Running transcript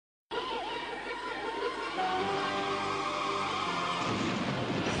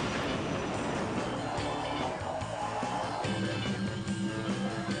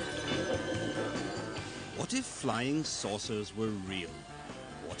flying saucers were real?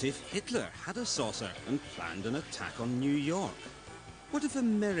 What if Hitler had a saucer and planned an attack on New York? What if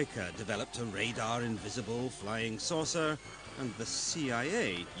America developed a radar-invisible flying saucer and the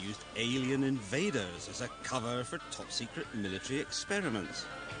CIA used alien invaders as a cover for top-secret military experiments?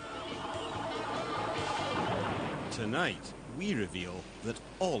 Tonight, we reveal that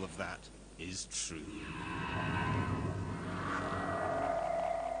all of that is true.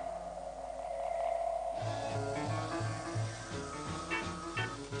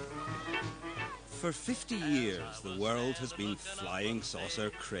 For 50 years, the world has been flying saucer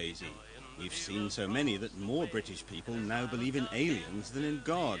crazy. We've seen so many that more British people now believe in aliens than in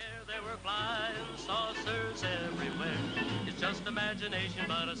God. There were flying saucers everywhere. It's just imagination,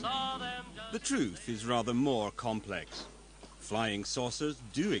 but I saw them just... The truth is rather more complex. Flying saucers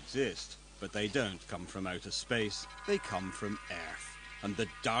do exist, but they don't come from outer space. They come from Earth and the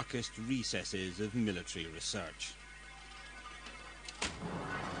darkest recesses of military research.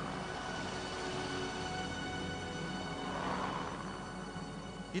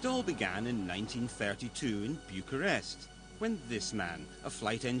 It all began in 1932 in Bucharest, when this man, a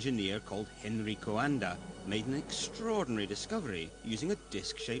flight engineer called Henry Coanda, made an extraordinary discovery using a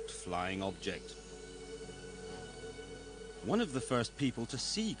disc-shaped flying object. One of the first people to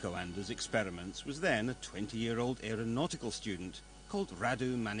see Coanda's experiments was then a 20-year-old aeronautical student called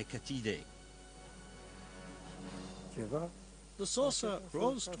Radu Manikatide. The saucer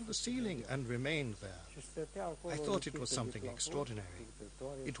rose to the ceiling and remained there. I thought it was something extraordinary.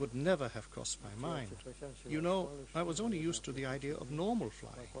 It would never have crossed my mind. You know, I was only used to the idea of normal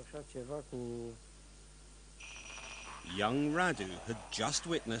flying. Young Radu had just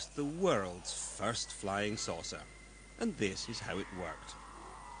witnessed the world's first flying saucer. And this is how it worked.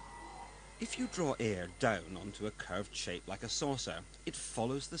 If you draw air down onto a curved shape like a saucer, it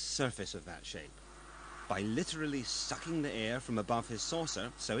follows the surface of that shape. By literally sucking the air from above his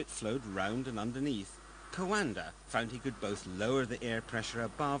saucer so it flowed round and underneath, Coanda found he could both lower the air pressure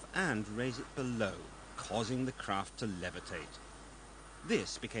above and raise it below, causing the craft to levitate.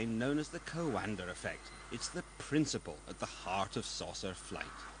 This became known as the Coanda effect. It's the principle at the heart of saucer flight.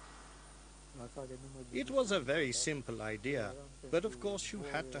 It was a very simple idea, but of course you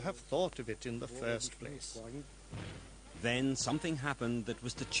had to have thought of it in the first place. Then something happened that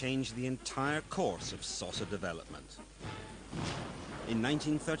was to change the entire course of saucer development. In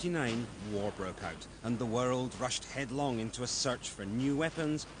 1939, war broke out, and the world rushed headlong into a search for new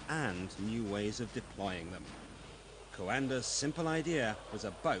weapons and new ways of deploying them. Coanda's simple idea was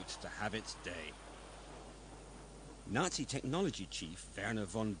about to have its day. Nazi technology chief Werner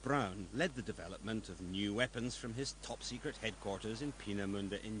von Braun led the development of new weapons from his top-secret headquarters in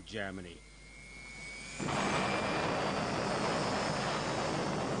Peenemünde in Germany.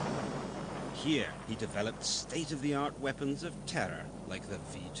 Here, he developed state-of-the-art weapons of terror, like the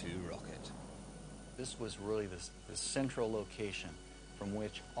V-2 rocket. This was really the central location from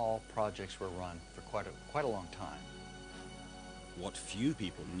which all projects were run for quite a long time. What few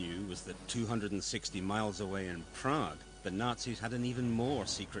people knew was that 260 miles away in Prague, the Nazis had an even more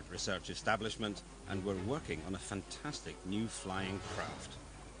secret research establishment and were working on a fantastic new flying craft.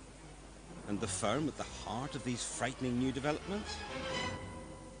 And the firm at the heart of these frightening new developments?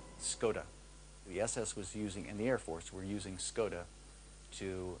 Skoda. The SS was using, and the Air Force were using Skoda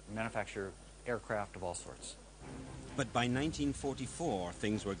to manufacture aircraft of all sorts. But by 1944,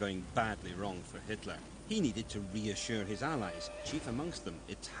 things were going badly wrong for Hitler. He needed to reassure his allies, chief amongst them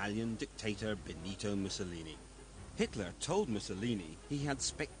Italian dictator Benito Mussolini. Hitler told Mussolini he had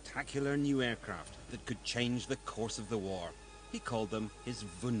spectacular new aircraft that could change the course of the war. He called them his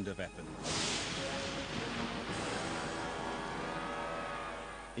Wunderwaffen.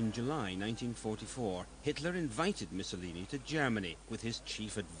 In July 1944, Hitler invited Mussolini to Germany with his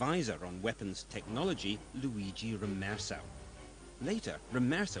chief advisor on weapons technology, Luigi Remersa. Later,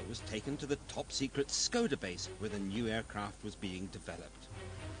 Remersa was taken to the top-secret Skoda base where the new aircraft was being developed.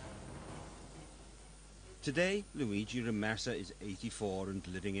 Today, Luigi Remersa is 84 and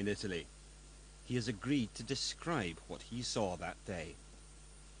living in Italy. He has agreed to describe what he saw that day.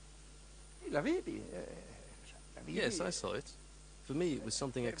 Yes, I saw it. For me, it was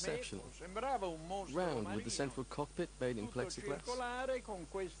something exceptional. Round with the central cockpit made in plexiglass,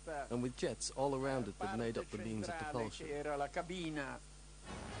 and with jets all around it that made up the beams of propulsion.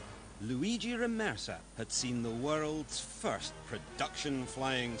 Luigi Remersa had seen the world's first production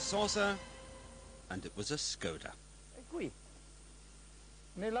flying saucer, and it was a Skoda.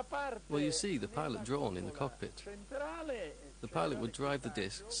 Well, you see the pilot drawn in the cockpit. The pilot would drive the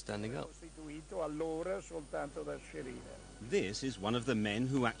disc standing up. This is one of the men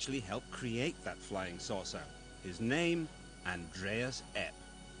who actually helped create that flying saucer. His name, Andreas Epp.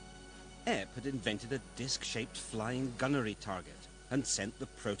 Epp had invented a disc-shaped flying gunnery target and sent the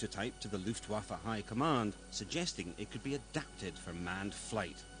prototype to the Luftwaffe High Command, suggesting it could be adapted for manned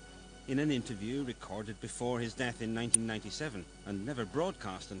flight. In an interview recorded before his death in 1997 and never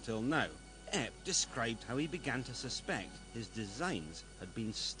broadcast until now, Epp described how he began to suspect his designs had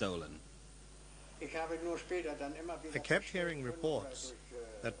been stolen. I kept hearing reports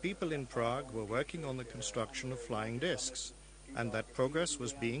that people in Prague were working on the construction of flying discs and that progress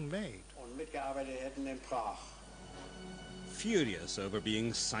was being made. Furious over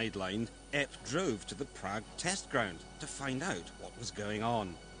being sidelined, Epp drove to the Prague test ground to find out what was going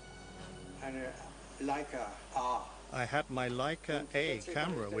on. I had my Leica A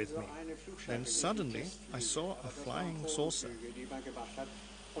camera with me. Then suddenly I saw a flying saucer.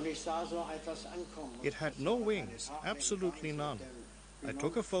 It had no wings, absolutely none. I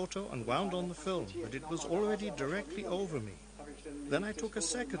took a photo and wound on the film, but it was already directly over me. Then I took a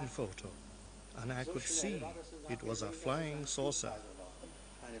second photo, and I could see it was a flying saucer.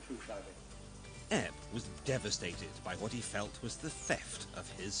 Epp was devastated by what he felt was the theft of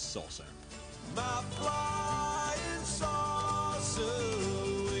his saucer. My flying saucer,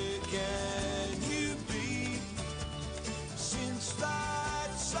 where can you be? Since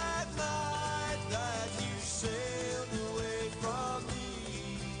that sad night that you sailed away from me.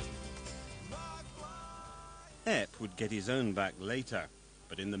 Epp would get his own back later,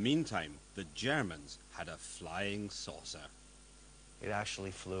 but in the meantime, the Germans had a flying saucer. It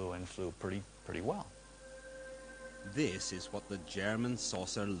actually flew and flew pretty well. This is what the German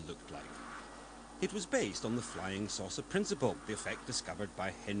saucer looked like. It was based on the flying saucer principle, the effect discovered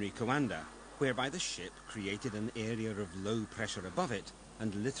by Henry Coanda, whereby the ship created an area of low pressure above it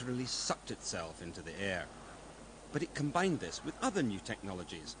and literally sucked itself into the air. But it combined this with other new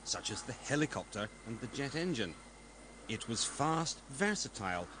technologies, such as the helicopter and the jet engine. It was fast,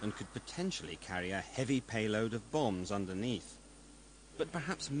 versatile, and could potentially carry a heavy payload of bombs underneath. But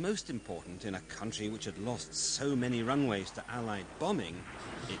perhaps most important in a country which had lost so many runways to Allied bombing,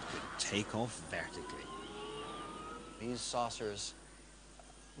 it could take off vertically. These saucers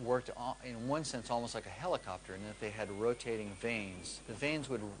worked in one sense almost like a helicopter in that they had rotating vanes. The vanes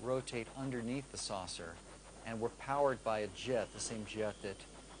would rotate underneath the saucer and were powered by a jet, the same jet that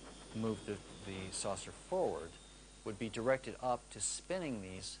moved the saucer forward, would be directed up to spinning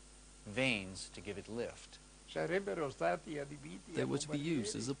these vanes to give it lift. They were to be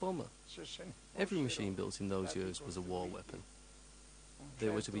used as a bomber. Every machine built in those years was a war weapon. They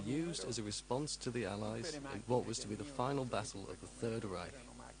were to be used as a response to the Allies in what was to be the final battle of the Third Reich.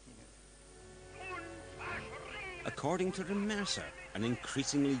 According to Remercer, an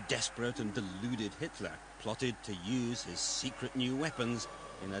increasingly desperate and deluded Hitler plotted to use his secret new weapons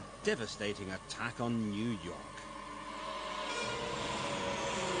in a devastating attack on New York.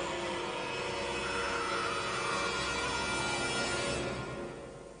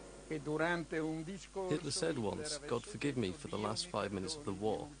 Hitler said once, "God forgive me for the last 5 minutes of the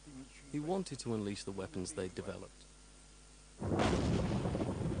war." He wanted to unleash the weapons they'd developed.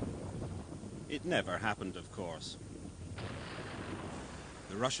 It never happened, of course.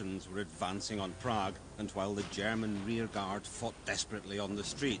 The Russians were advancing on Prague, and while the German rearguard fought desperately on the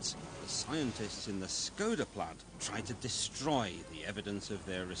streets, the scientists in the Skoda plant tried to destroy the evidence of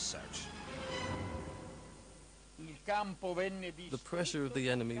their research. The pressure of the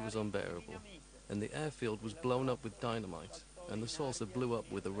enemy was unbearable, and the airfield was blown up with dynamite, and the saucer blew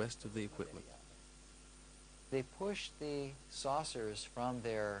up with the rest of the equipment. They pushed the saucers from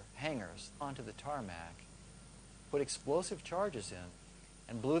their hangars onto the tarmac, put explosive charges in,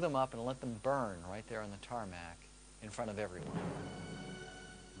 and blew them up and let them burn right there on the tarmac in front of everyone.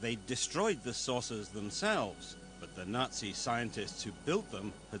 They destroyed the saucers themselves, but the Nazi scientists who built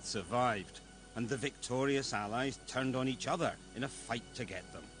them had survived, and the victorious Allies turned on each other in a fight to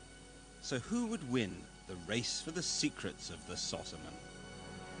get them. So who would win the race for the secrets of the Saucerman?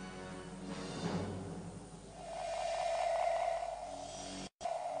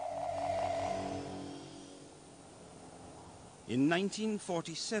 In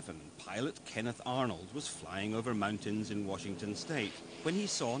 1947, pilot Kenneth Arnold was flying over mountains in Washington state when he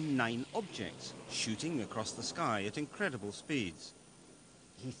saw 9 objects shooting across the sky at incredible speeds.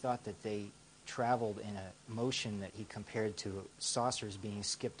 He thought that they traveled in a motion that he compared to saucers being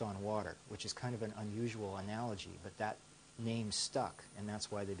skipped on water, which is kind of an unusual analogy, but that name stuck, and that's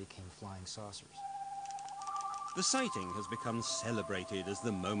why they became flying saucers. The sighting has become celebrated as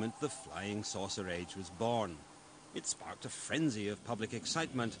the moment the flying saucer age was born. It sparked a frenzy of public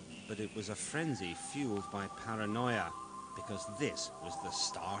excitement, but it was a frenzy fueled by paranoia, because this was the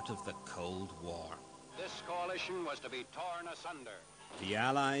start of the Cold War. This coalition was to be torn asunder. The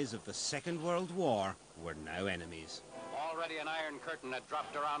allies of the Second World War were now enemies. Already an iron curtain had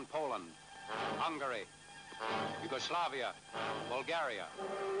dropped around Poland, Hungary, Yugoslavia, Bulgaria.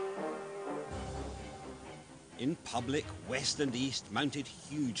 In public, West and East mounted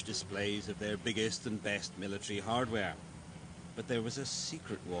huge displays of their biggest and best military hardware. But there was a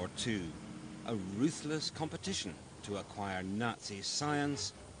secret war too, a ruthless competition to acquire Nazi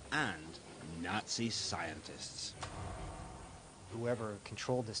science and Nazi scientists. Whoever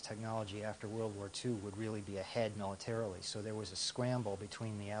controlled this technology after World War II would really be ahead militarily. So there was a scramble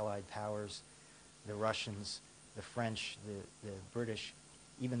between the Allied powers, the Russians, the French, the British,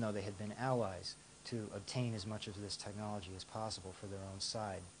 even though they had been allies, to obtain as much of this technology as possible for their own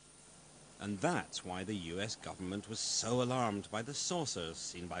side. And that's why the US government was so alarmed by the saucers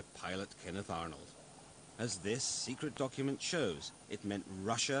seen by pilot Kenneth Arnold. As this secret document shows, it meant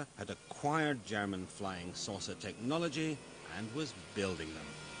Russia had acquired German flying saucer technology and was building them.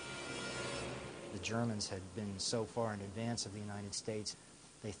 The Germans had been so far in advance of the United States,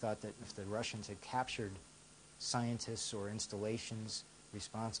 they thought that if the Russians had captured scientists or installations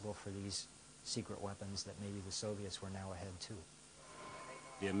responsible for these secret weapons, that maybe the Soviets were now ahead too.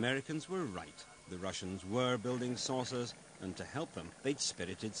 The Americans were right. The Russians were building saucers, and to help them, they'd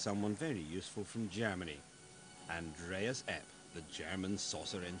spirited someone very useful from Germany, Andreas Epp, the German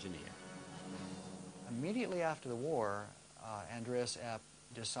saucer engineer. Immediately after the war, Andreas Epp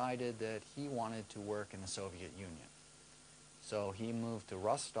decided that he wanted to work in the Soviet Union. So he moved to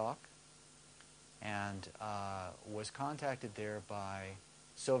Rostock and was contacted there by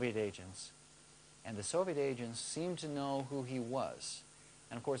Soviet agents. And the Soviet agents seemed to know who he was.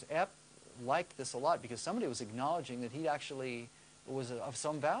 And of course, Epp liked this a lot because somebody was acknowledging that he actually was of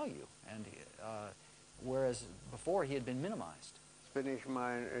some value, and whereas before he had been minimized. I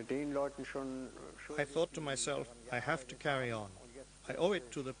thought to myself, I have to carry on. I owe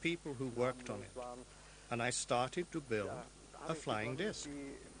it to the people who worked on it. And I started to build a flying disc.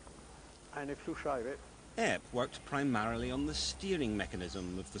 Epp worked primarily on the steering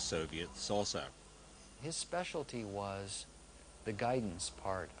mechanism of the Soviet saucer. His specialty was the guidance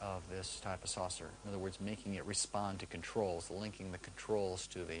part of this type of saucer. In other words, making it respond to controls, linking the controls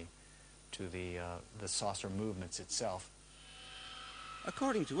to the saucer movements itself.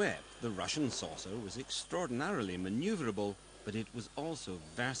 According to Epp, the Russian saucer was extraordinarily maneuverable, but it was also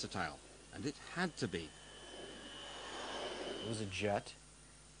versatile, and it had to be. It was a jet,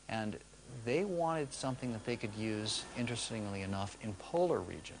 and they wanted something that they could use, interestingly enough, in polar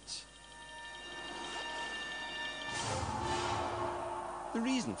regions. The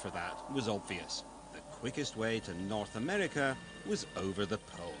reason for that was obvious. The quickest way to North America was over the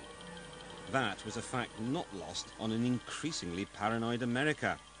pole. That was a fact not lost on an increasingly paranoid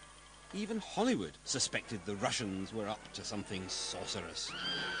America. Even Hollywood suspected the Russians were up to something sorcerous.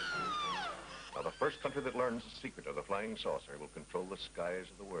 Now, the first country that learns the secret of the flying saucer will control the skies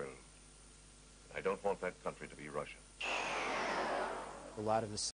of the world. I don't want that country to be Russia. A lot of the